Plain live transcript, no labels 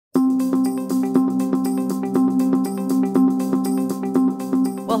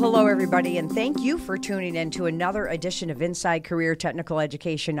hello, everybody, and thank you for tuning in to another edition of Inside Career Technical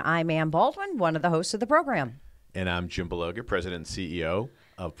Education. I'm Ann Baldwin, one of the hosts of the program. And I'm Jim Beloga, President and CEO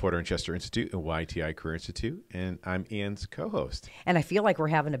of Porter and Chester Institute and YTI Career Institute, and I'm Ann's co-host. And I feel like we're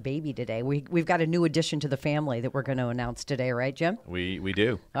having a baby today. We've got a new addition to the family that we're going to announce today, right, Jim? We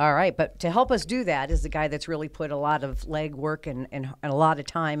do. All right, but to help us do that is the guy that's really put a lot of legwork and a lot of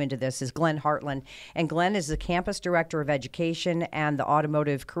time into this is Glenn Hartland. And Glenn is the Campus Director of Education and the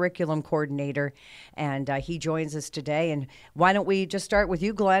Automotive Curriculum Coordinator, and he joins us today. And why don't we just start with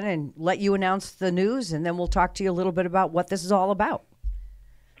you, Glenn, and let you announce the news, and then we'll talk to you a little bit about what this is all about.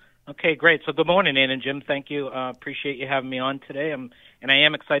 Okay, great. So good morning, Ann and Jim. Thank you. Appreciate you having me on today. And I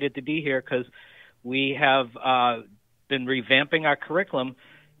am excited to be here because we have been revamping our curriculum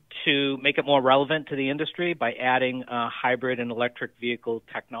to make it more relevant to the industry by adding hybrid and electric vehicle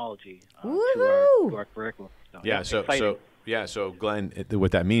technology to our curriculum. So Glenn,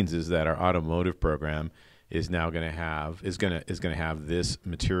 what that means is that our automotive program is now going to have this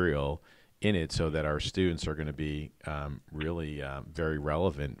material in it, so that our students are going to be really very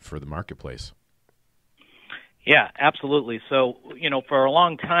relevant for the marketplace. Yeah, absolutely. So, for a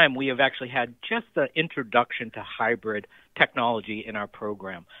long time, we have actually had just the introduction to hybrid technology in our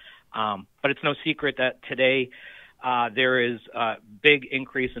program. But it's no secret that today there is a big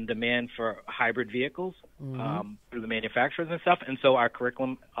increase in demand for hybrid vehicles through the manufacturers and stuff. And so our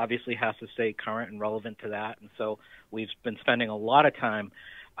curriculum obviously has to stay current and relevant to that. And so we've been spending a lot of time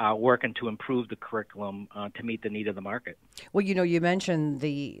working to improve the curriculum to meet the need of the market. Well, you mentioned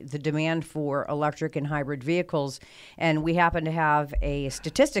the demand for electric and hybrid vehicles, and we happen to have a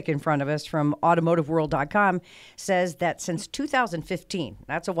statistic in front of us from automotiveworld.com says that since 2015,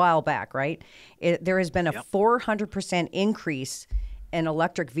 that's a while back, right? There has been a 400% increase in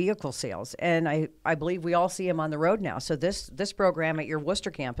electric vehicle sales, and I believe we all see them on the road now. So this program at your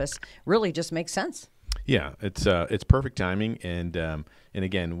Worcester campus really just makes sense. Yeah, it's perfect timing, and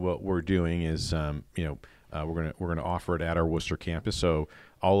again, what we're doing is we're gonna offer it at our Worcester campus. So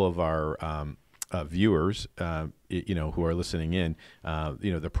all of our viewers, who are listening in,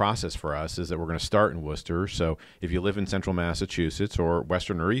 the process for us is that we're going to start in Worcester. So if you live in Central Massachusetts or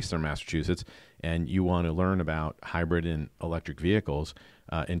Western or Eastern Massachusetts, and you want to learn about hybrid and electric vehicles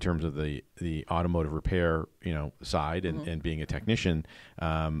in terms of the automotive repair, side and being a technician,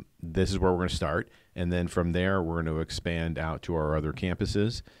 this is where we're going to start. And then from there, we're going to expand out to our other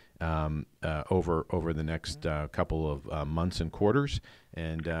campuses over the next couple of months and quarters.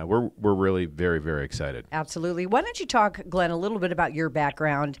 And we're really very, very excited. Absolutely. Why don't you talk, Glenn, a little bit about your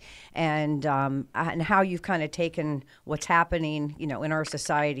background and how you've kind of taken what's happening, in our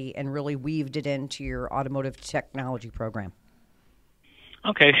society and really weaved it into your automotive technology program.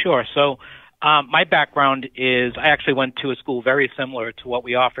 Okay, sure. So my background is I actually went to a school very similar to what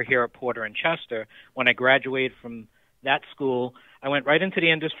we offer here at Porter and Chester. When I graduated from that school, I went right into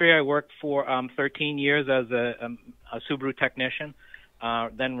the industry. I worked for 13 years as a Subaru technician,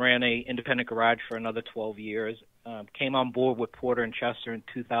 then ran a independent garage for another 12 years, came on board with Porter and Chester in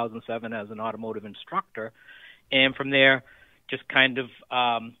 2007 as an automotive instructor, and from there just kind of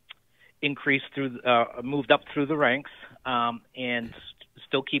moved up through the ranks and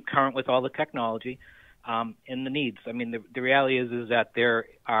still keep current with all the technology and the needs. I mean, the reality is that there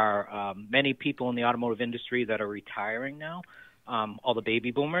are many people in the automotive industry that are retiring now, all the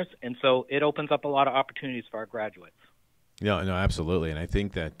baby boomers, and so it opens up a lot of opportunities for our graduates. No, absolutely. And I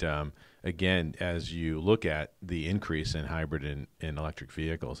think that, again, as you look at the increase in hybrid and electric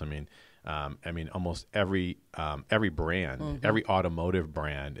vehicles, almost every brand, every automotive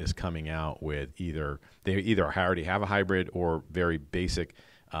brand is coming out with they either already have a hybrid or very basic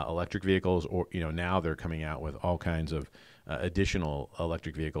electric vehicles, or now they're coming out with all kinds of additional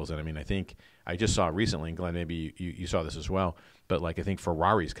electric vehicles. And I think I just saw recently, and Glenn, maybe you saw this as well, but I think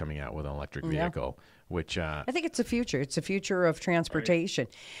Ferrari's coming out with an electric vehicle. Which I think it's the future. It's the future of transportation.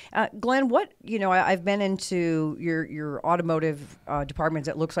 Glenn, I've been into your automotive departments.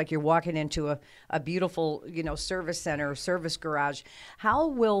 It looks like you're walking into a beautiful, service center, service garage. How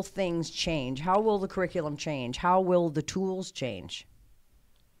will things change? How will the curriculum change? How will the tools change?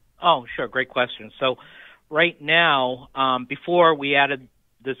 Oh, sure. Great question. So right now, before we added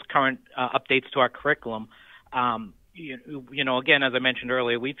this current updates to our curriculum, again, as I mentioned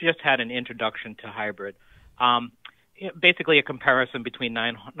earlier, we've just had an introduction to hybrid, basically a comparison between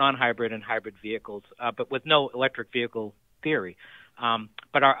non-hybrid and hybrid vehicles, but with no electric vehicle theory.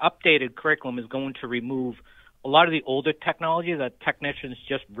 But our updated curriculum is going to remove a lot of the older technology that technicians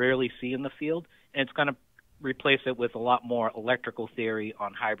just rarely see in the field, and it's going to replace it with a lot more electrical theory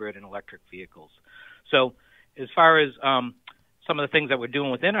on hybrid and electric vehicles. So as far as some of the things that we're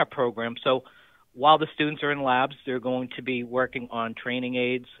doing within our program. So while the students are in labs, they're going to be working on training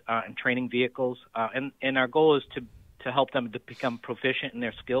aids and training vehicles. And our goal is to help them to become proficient in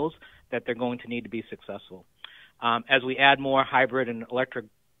their skills that they're going to need to be successful. As we add more hybrid and electric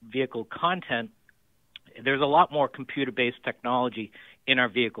vehicle content, there's a lot more computer-based technology in our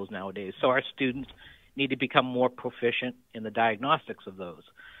vehicles nowadays. So our students need to become more proficient in the diagnostics of those.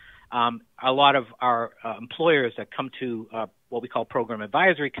 A lot of our employers that come to what we call program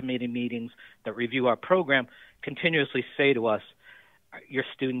advisory committee meetings that review our program continuously say to us, your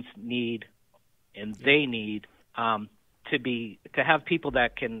students need and they need to have people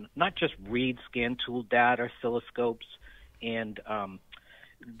that can not just read scan tool data, oscilloscopes, and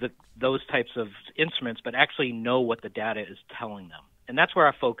those types of instruments, but actually know what the data is telling them. And that's where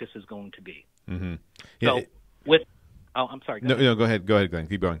our focus is going to be. Mm-hmm. Yeah, I'm sorry. No, go ahead, Glenn.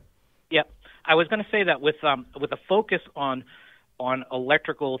 Keep going. Yeah, I was going to say that with a focus on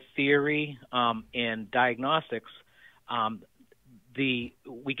electrical theory and diagnostics,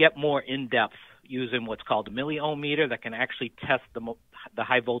 we get more in depth using what's called a milliohm meter that can actually test the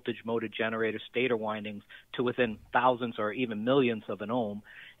high voltage motor generator stator windings to within thousands or even millions of an ohm,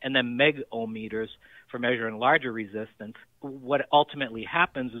 and then meg ohm meters for measuring larger resistance. What ultimately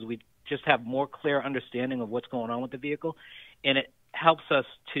happens is we just have more clear understanding of what's going on with the vehicle, and it helps us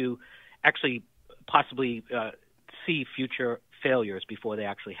to actually possibly see future failures before they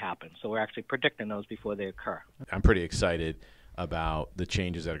actually happen. So we're actually predicting those before they occur. I'm pretty excited about the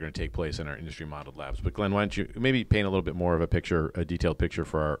changes that are going to take place in our industry modeled labs. But Glenn, why don't you maybe paint a little bit more of a picture, a detailed picture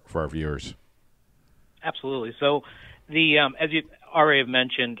for our viewers? Absolutely. So as you already have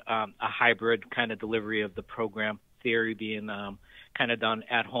mentioned, a hybrid kind of delivery of the program, theory being kind of done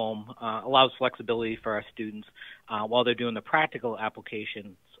at home, allows flexibility for our students while they're doing the practical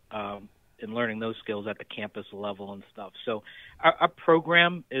applications and learning those skills at the campus level and stuff. So our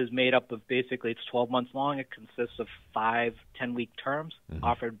program is made up of basically, it's 12 months long. It consists of 5 10-week terms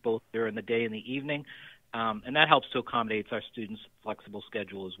offered both during the day and the evening. And that helps to accommodate our students' flexible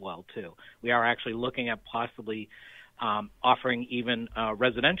schedule as well, too. We are actually looking at possibly offering even a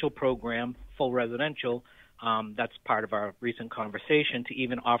residential program, full residential. That's part of our recent conversation to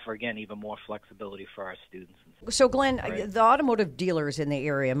even offer, again, even more flexibility for our students. So, Glenn, Right. the automotive dealers in the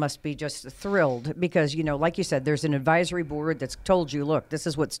area must be just thrilled because, like you said, there's an advisory board that's told you, look, this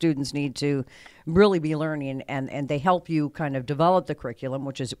is what students need to really be learning, and they help you kind of develop the curriculum,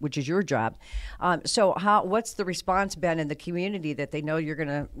 which is your job. So what's the response been in the community that they know you're going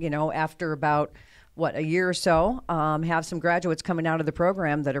to, after about a year or so, have some graduates coming out of the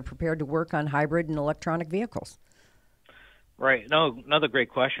program that are prepared to work on hybrid and electronic vehicles? Right. No, another great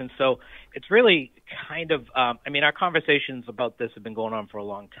question. So it's really kind of, our conversations about this have been going on for a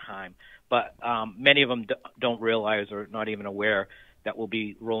long time, but many of them don't realize or not even aware that we'll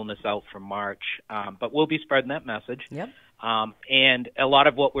be rolling this out for March. But we'll be spreading that message. Yep. And a lot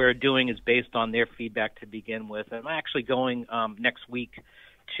of what we're doing is based on their feedback to begin with. And I'm actually going next week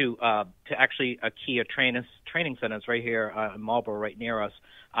to actually a Kia training centers right here in Marlboro, right near us,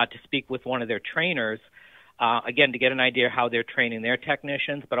 to speak with one of their trainers, again, to get an idea how they're training their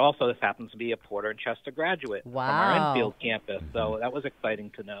technicians, but also this happens to be a Porter and Chester graduate from our Enfield campus. So that was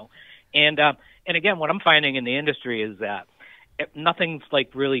exciting to know. And again, what I'm finding in the industry is that nothing's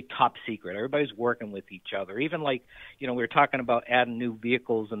like really top secret. Everybody's working with each other. Even we were talking about adding new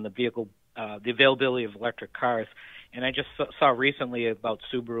vehicles and the availability of electric cars. And I just saw recently about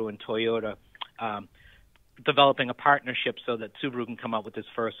Subaru and Toyota developing a partnership so that Subaru can come out with its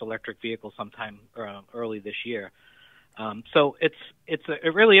first electric vehicle sometime early this year. So it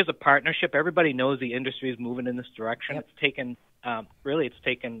really is a partnership. Everybody knows the industry is moving in this direction. Yep. It's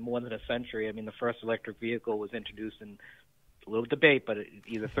taken more than a century. I mean, the first electric vehicle was introduced in a little debate, but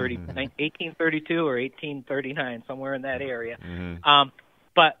either 1832 or 1839, somewhere in that area. Mm-hmm.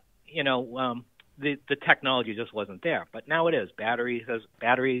 The technology just wasn't there, but now it is. Battery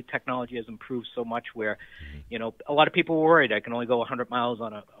technology has improved so much where, a lot of people were worried I can only go 100 miles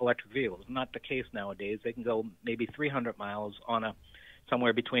on an electric vehicle. It's not the case nowadays. They can go maybe 300 miles on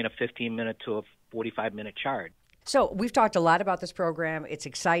somewhere between a 15-minute to a 45-minute charge. So we've talked a lot about this program. It's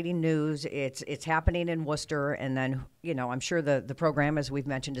exciting news. It's happening in Worcester, and then I'm sure the program, as we've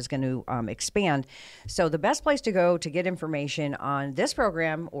mentioned, is going to expand. So the best place to go to get information on this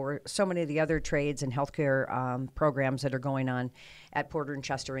program or so many of the other trades and healthcare programs that are going on at Porter and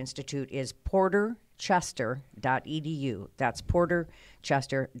Chester Institute is porterchester.edu. That's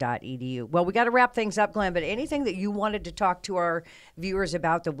porterchester.edu. Well, we got to wrap things up, Glenn. But anything that you wanted to talk to our viewers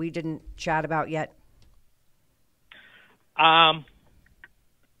about that we didn't chat about yet?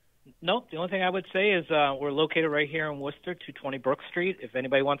 Nope. The only thing I would say is we're located right here in Worcester, 220 Brook Street. If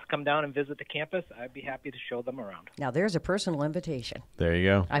anybody wants to come down and visit the campus, I'd be happy to show them around. Now, there's a personal invitation. There you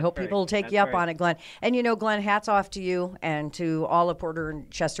go. I hope people will take you up on it, Glenn. And, Glenn, hats off to you and to all of Porter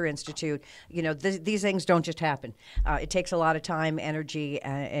and Chester Institute. These things don't just happen. It takes a lot of time, energy,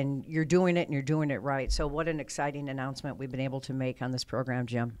 and you're doing it, and you're doing it right. So what an exciting announcement we've been able to make on this program,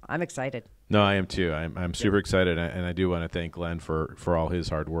 Jim. I'm excited. No, I am too. I'm super excited, and I do want to thank Glenn for all his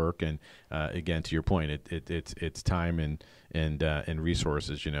hard work. And again, to your point, it's time and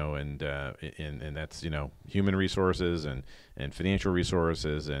resources, and that's human resources and financial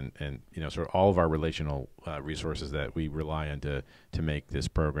resources and sort of all of our relational resources that we rely on to make this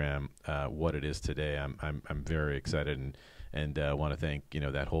program what it is today. I'm very excited and want to thank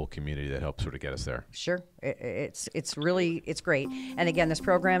that whole community that helped sort of get us there. Sure, it's great. And again, this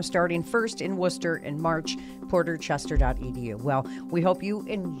program starting first in Worcester in March, porterchester.edu. Well, we hope you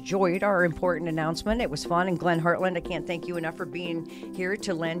enjoyed our important announcement. It was fun, and Glenn Hartland, I can't thank you enough for being here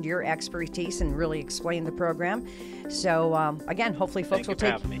to lend your expertise and really explain the program. So again, hopefully folks will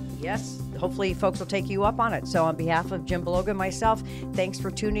take hopefully folks will take you up on it. So on behalf of Jim Beloga and myself, thanks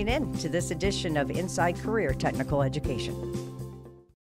for tuning in to this edition of Inside Career Technical Education.